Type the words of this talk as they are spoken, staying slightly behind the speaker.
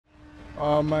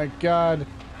Oh my god.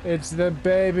 It's the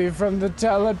baby from the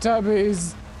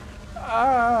Teletubbies.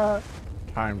 Ah!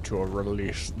 Time to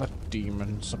release the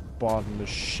demons upon the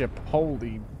ship.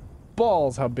 Holy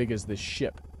balls, how big is this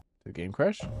ship? Did the game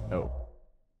crash? Oh.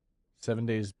 7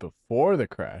 days before the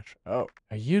crash. Oh.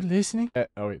 Are you listening?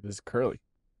 Oh wait, this is Curly.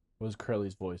 What was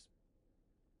Curly's voice?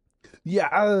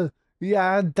 Yeah,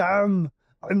 damn.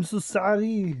 I'm so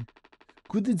sorry.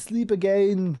 Couldn't sleep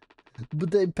again.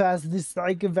 But I passed this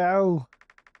psych eval.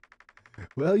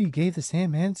 Well, you gave the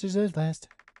same answers as last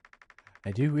time.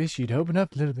 I do wish you'd open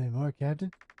up a little bit more,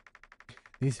 Captain.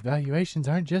 These evaluations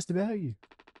aren't just about you.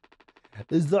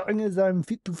 As long as I'm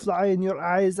fit to fly and your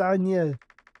eyes on you.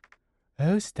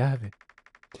 Oh, stop it.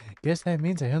 Guess that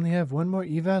means I only have one more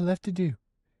eval left to do.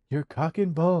 Your cock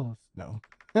and balls. No.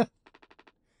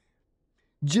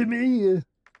 Jimmy!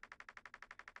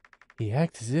 He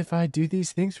acts as if I do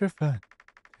these things for fun.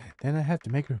 Then I have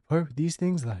to make a report with these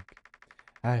things like,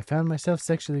 I found myself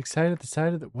sexually excited at the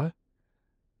side of the... What?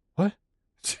 What?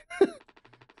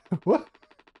 What?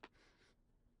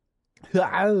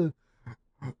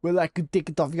 Well, I could take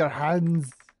it off your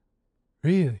hands.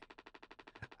 Really?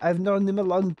 I've known him a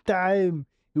long time.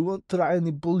 He won't try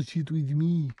any bullshit with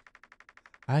me.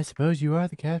 I suppose you are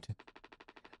the captain.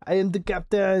 I am the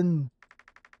captain.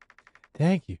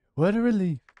 Thank you. What a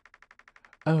relief.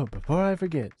 Oh, before I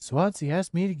forget, Swansea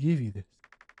asked me to give you this.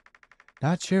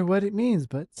 Not sure what it means,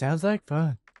 but sounds like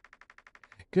fun.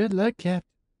 Good luck, Captain.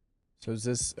 So is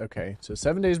this... Okay, so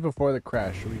 7 days before the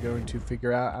crash, are we going to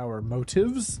figure out our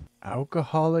motives?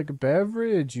 Alcoholic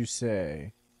beverage, you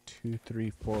say? 2,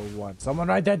 3, 4, 1. Someone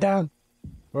write that down!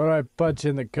 Or I punch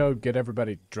in the code, get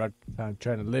everybody drunk. I'm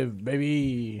trying to live,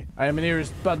 baby. I am an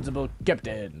irresponsible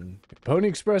captain. Pony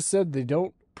Express said they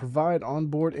don't provide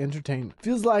onboard entertainment.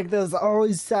 Feels like there's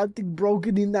always something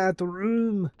broken in that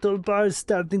room. Tulpar is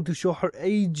starting to show her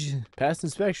age. Past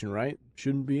inspection, right?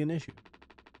 Shouldn't be an issue.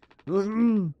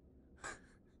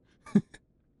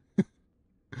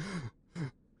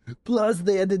 Plus,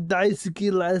 they had a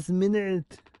daisuke last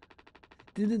minute.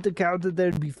 Didn't account that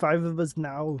there'd be 5 of us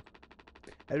now.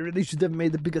 I really should have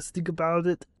made a bigger stink about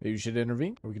it. Maybe you should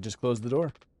intervene, or we could just close the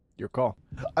door. Your call.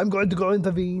 I'm going to go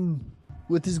intervene.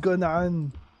 What is going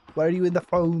on? Why are you in the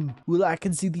phone? Well, I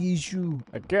can see the issue.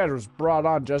 A kid was brought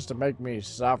on just to make me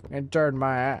suffer and turn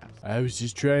my ass. I was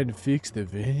just trying to fix the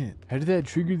vent. How did that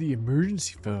trigger the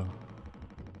emergency phone?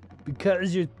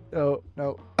 Because you're... Oh,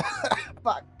 no.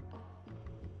 Fuck.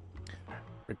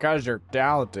 Because you're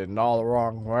talented in all the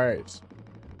wrong ways.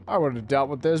 I would have dealt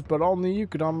with this, but only you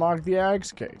could unlock the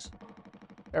axe case.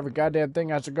 Every goddamn thing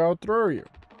has to go through you.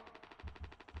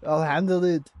 I'll handle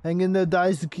it. Hang in there,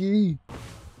 daisuke.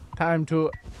 Time to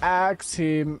ask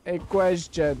him a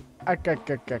question.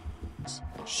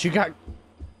 Shigak.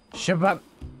 Shabab.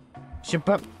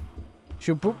 Shabab.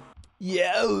 Shabab.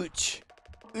 Youch.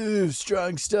 Ooh,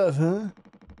 strong stuff, huh?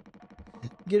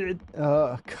 Get it.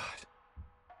 Oh, God.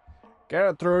 Get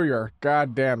it through your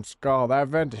goddamn skull. That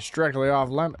vent is strictly off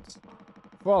limits.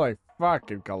 Fully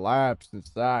fucking collapsed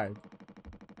inside.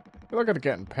 You're looking at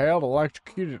getting impaled,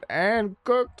 electrocuted, and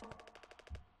cooked.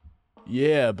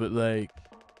 Yeah, but like,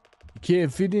 you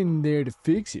can't fit in there to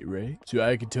fix it, right? So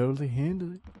I can totally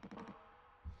handle it.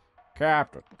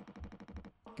 Captain,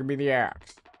 give me the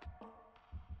axe.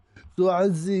 So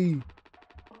I'll see.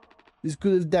 This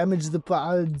could have damaged the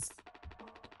pods.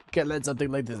 Can't let something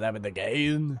like this happen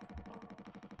again.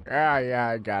 Yeah,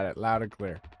 I got it. Loud and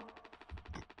clear.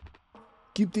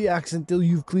 Keep the axe until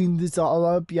you've cleaned this all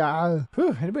up, yeah.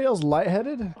 Whew, anybody else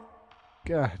lightheaded?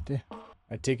 God damn.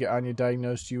 I take it Anya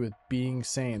diagnosed you with being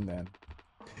sane then.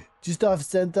 Just off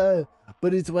center,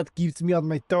 but it's what keeps me on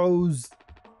my toes.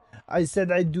 I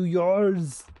said I'd do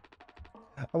yours.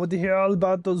 I want to hear all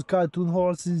about those cartoon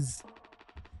horses.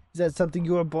 Is that something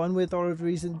you were born with or a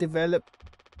recent develop?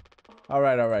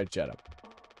 Alright, shut up.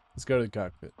 Let's go to the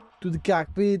cockpit. To the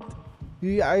cockpit?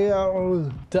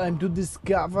 Time to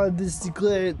discover the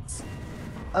secrets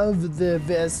of the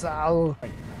vessel. My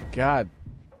God.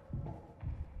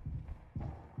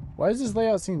 Why does this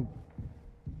layout seem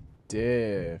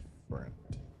different?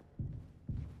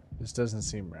 This doesn't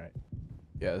seem right.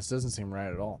 Yeah, this doesn't seem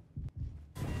right at all.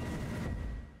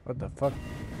 What the fuck?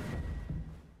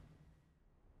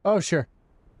 Oh, sure.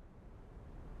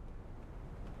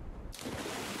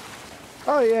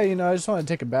 Oh, yeah, you know, I just want to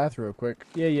take a bath real quick.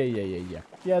 Yeah. Yeah,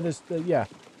 yeah.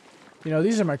 You know,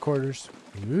 these are my quarters.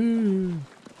 Ooh,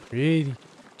 pretty.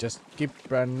 Just keep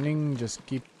running, just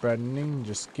keep running,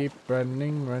 just keep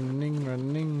running,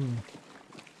 running.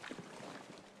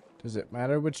 Does it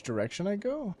matter which direction I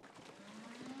go?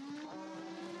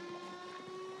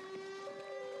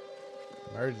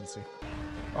 Emergency.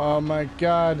 Oh my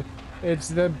god. It's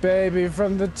the baby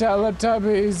from the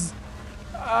Teletubbies.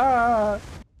 Ah!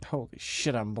 Holy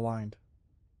shit, I'm blind.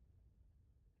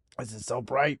 This is so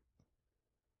bright.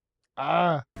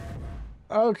 Ah!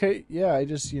 Okay, yeah, I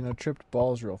just, tripped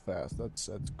balls real fast. That's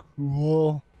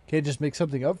cool. Can't just make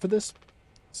something up for this?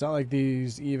 It's not like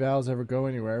these evals ever go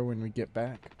anywhere when we get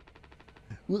back.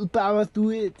 We'll power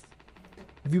through it.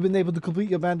 Have you been able to complete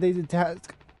your mandated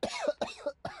task?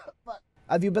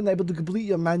 Have you been able to complete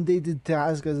your mandated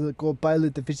task as a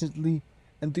co-pilot efficiently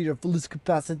and to your fullest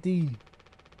capacity?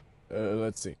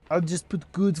 Let's see. I'll just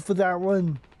put good for that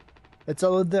one. It's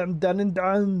all of them done and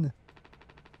done.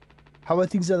 How are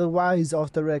things otherwise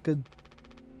off the record?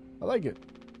 I like it.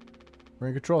 We're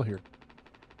in control here.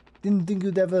 Didn't think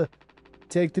you'd ever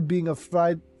take to being a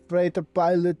freighter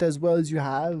pilot as well as you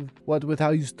have. What with how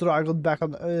you struggled back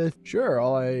on Earth. Sure,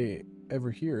 all I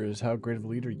ever hear is how great of a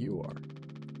leader you are.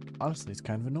 Honestly, it's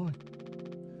kind of annoying.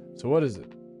 So what is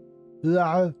it?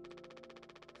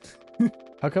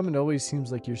 How come it always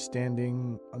seems like you're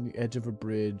standing on the edge of a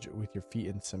bridge with your feet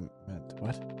in cement?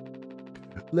 What?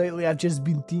 Lately, I've just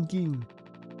been thinking,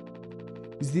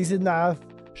 is this enough?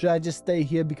 Should I just stay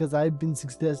here because I've been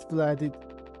successful at it?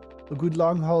 A good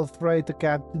long-haul freighter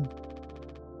captain.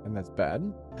 And that's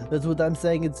bad? That's what I'm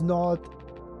saying, it's not.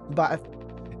 But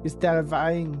it's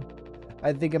terrifying.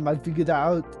 I think I might figure it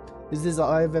out. Is this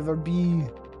all I've ever been?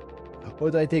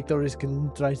 Or do I take the risk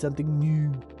and try something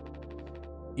new?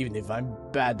 Even if I'm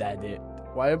bad at it.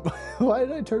 Why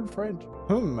did I turn French?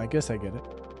 I guess I get it.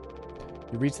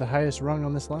 You reached the highest rung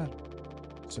on this ladder.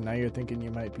 So now you're thinking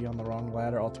you might be on the wrong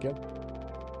ladder altogether.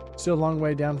 Still a long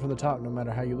way down from the top no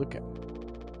matter how you look at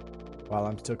it. While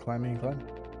I'm still climbing and climbing.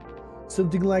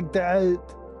 Something like that.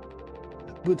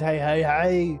 But hey,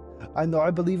 I know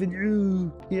I believe in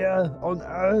you. Yeah, on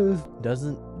Earth.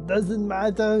 Doesn't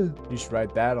matter. You should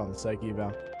write that on the psyche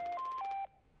eval.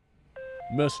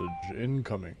 Message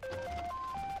incoming.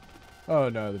 Oh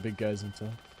no, the big guy's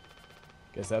inside.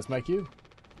 Guess that's my cue.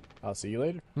 I'll see you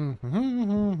later.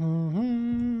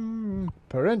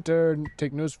 Parenter,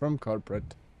 take news from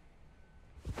corporate.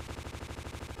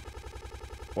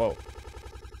 Whoa.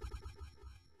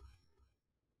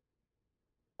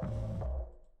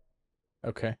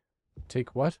 Okay.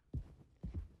 Take what?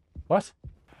 What?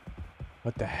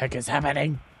 What the heck is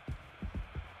happening?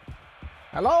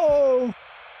 Hello?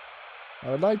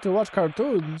 I would like to watch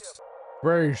cartoons.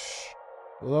 Race.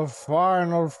 The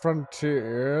final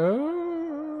frontier.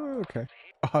 Okay.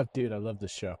 Oh, dude, I love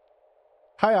this show.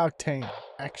 High octane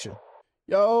action.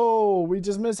 Yo, we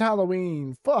just missed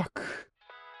Halloween. Fuck.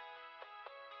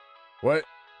 What?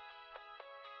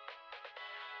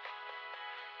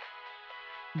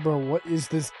 Bro, what is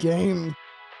this game?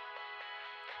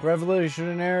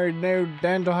 Revolutionary new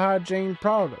dental hygiene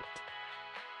product.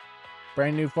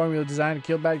 Brand new formula designed to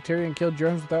kill bacteria and kill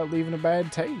germs without leaving a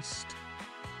bad taste.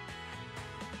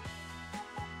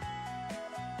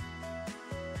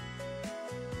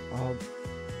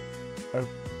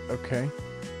 Okay.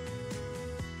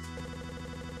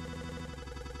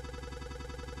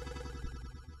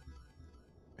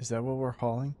 Is that what we're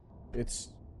hauling? This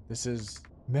is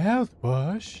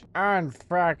mouthwash?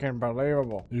 Unfucking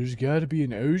believable. There's gotta be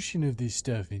an ocean of this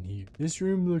stuff in here. This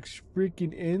room looks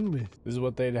freaking endless. This is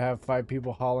what they'd have 5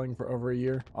 people hauling for over a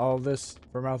year. All of this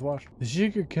for mouthwash. The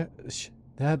sugar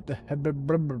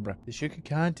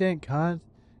content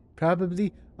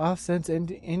probably offsets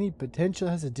any potential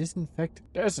as a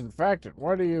disinfectant. Disinfectant?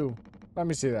 What are you? Let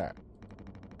me see that.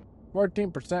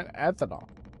 14% ethanol.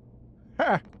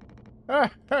 Ha!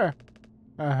 Ha! Ha!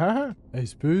 Uh-huh. I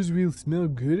suppose we'll smell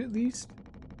good at least?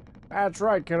 That's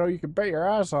right, kiddo. You can bet your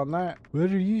ass on that.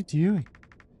 What are you doing?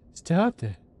 Stop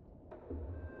that.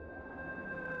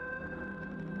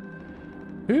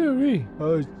 Who are we?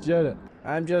 Oh, shut up.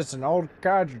 I'm just an old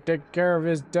codger taking care of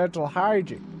his dental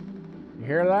hygiene. You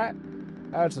hear that?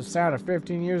 That's the sound of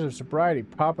 15 years of sobriety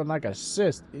popping like a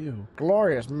cyst. Ew.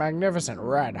 Glorious, magnificent,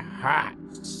 red hot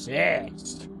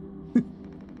cyst.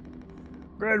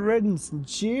 Red riddance and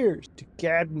cheers to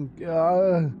cat and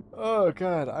Oh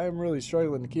god, I am really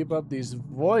struggling to keep up these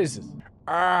voices.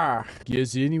 Ah!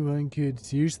 Guess anyone could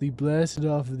seriously blast it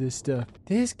off of this stuff.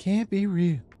 This can't be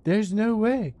real. There's no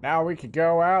way. Now we could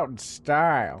go out in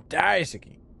style.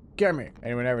 Daisuke, come here.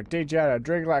 Anyone ever teach you how to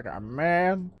drink like a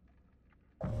man?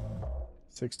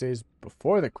 6 days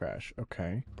before the crash.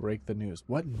 Okay. Break the news.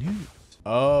 What news?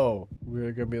 Oh,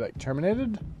 we're gonna be like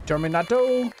terminated?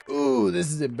 Terminato? Ooh,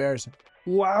 this is embarrassing.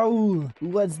 wow,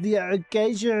 what's the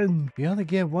occasion? We only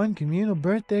get one communal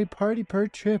birthday party per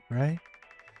trip, right?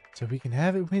 So we can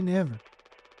have it whenever.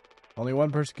 Only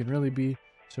one person can really be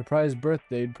Surprise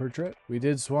birthday per trip. We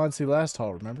did Swansea last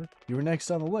haul, remember? You were next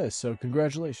on the list, so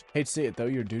congratulations. Hate to say it though,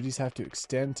 your duties have to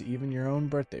extend to even your own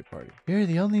birthday party. You're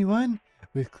the only one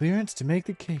with clearance to make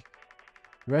the cake.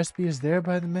 The recipe is there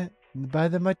by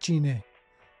the machine.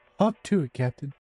 Hop to it, Captain.